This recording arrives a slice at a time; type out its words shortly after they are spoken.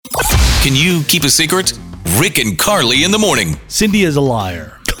Can you keep a secret? Rick and Carly in the morning. Cindy is a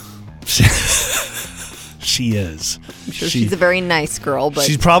liar. She is. I'm sure she's a very nice girl, but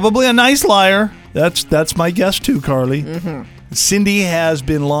she's probably a nice liar. That's my guess too, Carly. Mm-hmm. Cindy has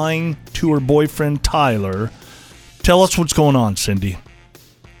been lying to her boyfriend, Tyler. Tell us what's going on, Cindy.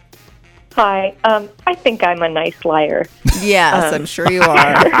 Hi. I think I'm a nice liar. yes, I'm sure you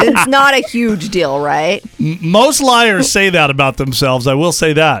are. It's not a huge deal, right? Most liars say that about themselves. I will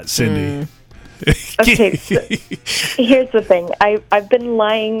say that, Cindy. Okay, so here's the thing. I've been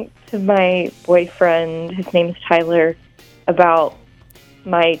lying to my boyfriend, his name's Tyler, about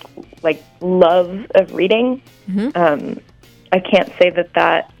my love of reading. Mm-hmm. I can't say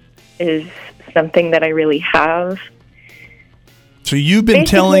that is something that I really have. So you've been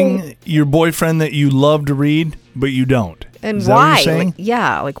telling your boyfriend that you love to read, but you don't. And is that why? what you're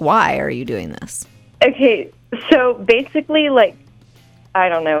saying? Why are you doing this? Okay, so basically, I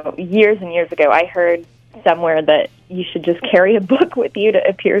don't know, years and years ago, I heard somewhere that you should just carry a book with you to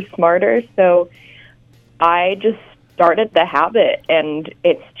appear smarter. So I just started the habit, and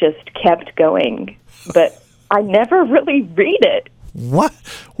it's just kept going. But I never really read it. What?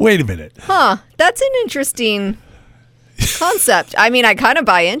 Wait a minute. Huh. That's an interesting concept. I mean, I kind of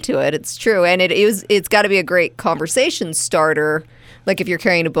buy into it. It's true. And it's got to be a great conversation starter. Like if you're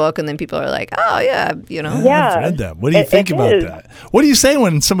carrying a book and then people are like, oh, yeah, Yeah. I've read that. What do you think about that? What do you say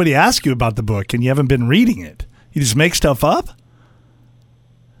when somebody asks you about the book and you haven't been reading it? You just make stuff up?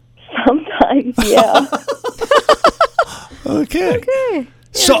 Sometimes, yeah. Okay.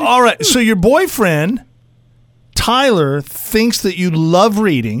 So, all right. So your boyfriend, Tyler, thinks that you love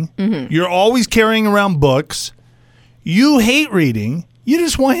reading. Mm-hmm. You're always carrying around books. You hate reading. You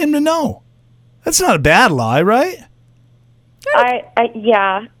just want him to know. That's not a bad lie, right?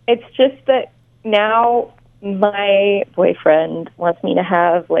 Yeah. It's just that now my boyfriend wants me to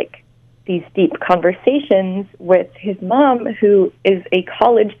have these deep conversations with his mom, who is a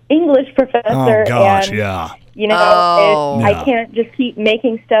college English professor. Oh gosh, and, yeah. I can't just keep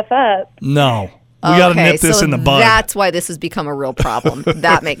making stuff up. No. We got to nip this in the bud. That's why this has become a real problem.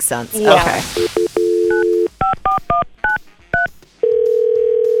 That makes sense. Yeah. Okay.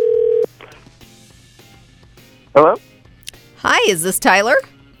 Hello? Hi, is this Tyler?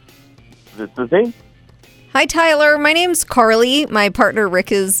 This is he. Hi, Tyler. My name's Carly. My partner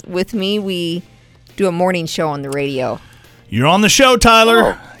Rick is with me. We do a morning show on the radio. You're on the show,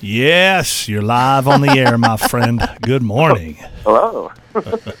 Tyler. Oh. Yes, you're live on the air, my friend. Good morning. Hello.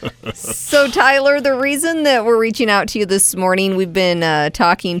 So, Tyler, the reason that we're reaching out to you this morning, we've been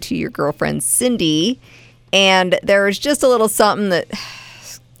talking to your girlfriend, Cindy, and there's just a little something that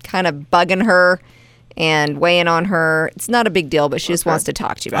kind of bugging her and weighing on her. It's not a big deal, but she just wants to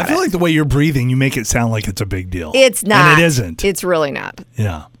talk to you about it. I feel like the way you're breathing, you make it sound like it's a big deal. It's not. And it isn't. It's really not.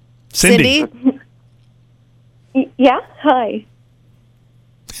 Yeah. Cindy? Yeah, hi.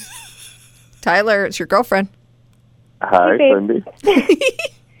 Tyler, it's your girlfriend. Hi, Hey, Cindy.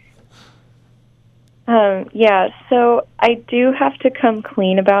 Yeah, so I do have to come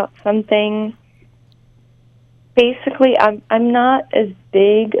clean about something. Basically, I'm not as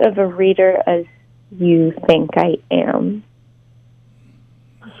big of a reader as you think I am.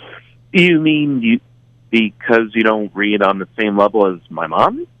 You mean because you don't read on the same level as my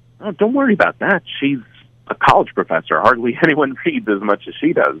mom? Oh, don't worry about that. She's a college professor. Hardly anyone reads as much as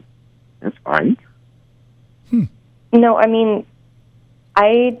she does. It's fine. No, I mean,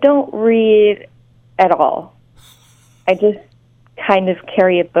 I don't read at all. I just kind of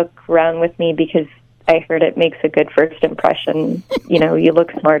carry a book around with me because I heard it makes a good first impression. You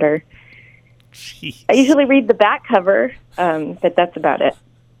look smarter. Jeez. I usually read the back cover, but that's about it.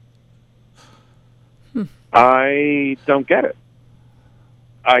 I don't get it.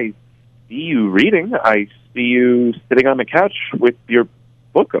 I see you reading. I see you sitting on the couch with your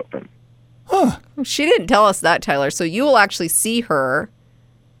book open. Huh. She didn't tell us that, Tyler. So you will actually see her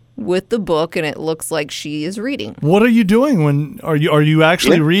with the book, and it looks like she is reading. What are you doing when are you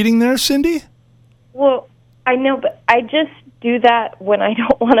actually reading there, Cindy? Well, I know, but I just do that when I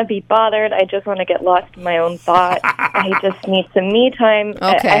don't want to be bothered. I just want to get lost in my own thoughts. I just need some me time.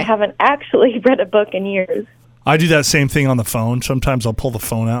 Okay. I haven't actually read a book in years. I do that same thing on the phone. Sometimes I'll pull the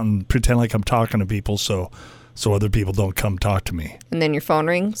phone out and pretend like I'm talking to people so other people don't come talk to me. And then your phone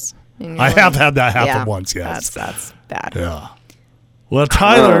rings. I have had that happen once, yes. That's bad. Yeah. Well,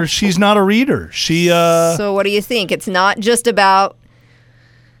 Tyler, she's not a reader. She So what do you think? It's not just about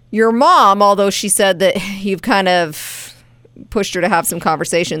your mom, although she said that you've kind of pushed her to have some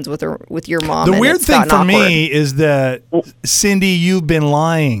conversations with your mom. The weird thing for awkward. me is that, Cindy, you've been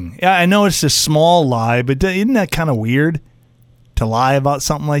lying. Yeah, I know it's a small lie, but isn't that kind of weird to lie about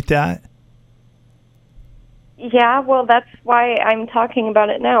something like that? Yeah, well, that's why I'm talking about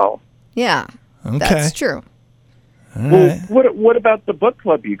it now. Yeah, Okay. that's true. All Well, right. what about the book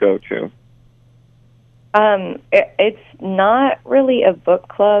club you go to? It's not really a book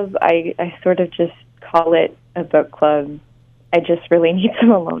club. I sort of just call it a book club. I just really need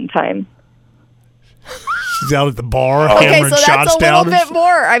some alone time. She's out at the bar Okay, hammering so that's shots a down. little bit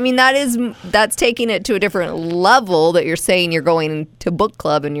more. I mean, that's taking it to a different level. That you're saying you're going to book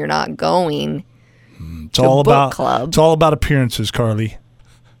club and you're not going. It's all book about club. It's all about appearances, Carly.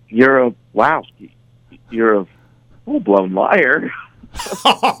 You're a full-blown liar.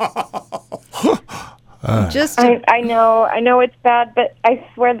 Just I know it's bad, but I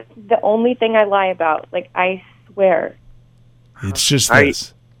swear this is the only thing I lie about. Like, I swear. It's just I-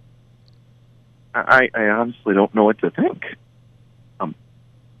 this. I honestly don't know what to think.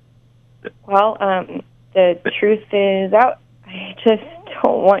 Well, the truth is out. I just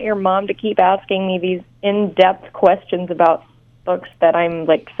don't want your mom to keep asking me these in-depth questions about books that I'm,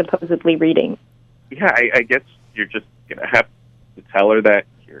 like, supposedly reading. Yeah, I guess you're just gonna have to tell her that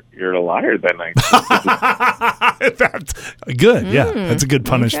you're a liar. Then That's good. Yeah, that's a good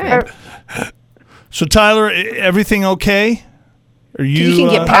punishment. okay. So, Tyler, everything okay? Are you can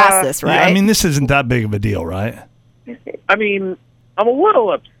get past this, right? Yeah, I mean, this isn't that big of a deal, right? I mean, I'm a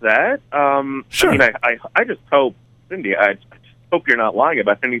little upset. Sure. I mean, I just hope, Cindy, I just hope you're not lying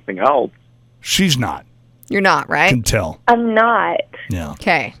about anything else. She's not. You're not, right? Can tell. I'm not. Yeah.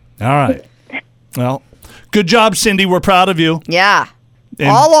 Okay. All right. Well, good job, Cindy. We're proud of you. Yeah. And-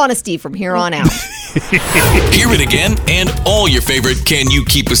 All honesty from here on out. Hear it again and all your favorite Can You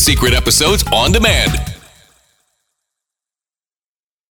Keep a Secret episodes on demand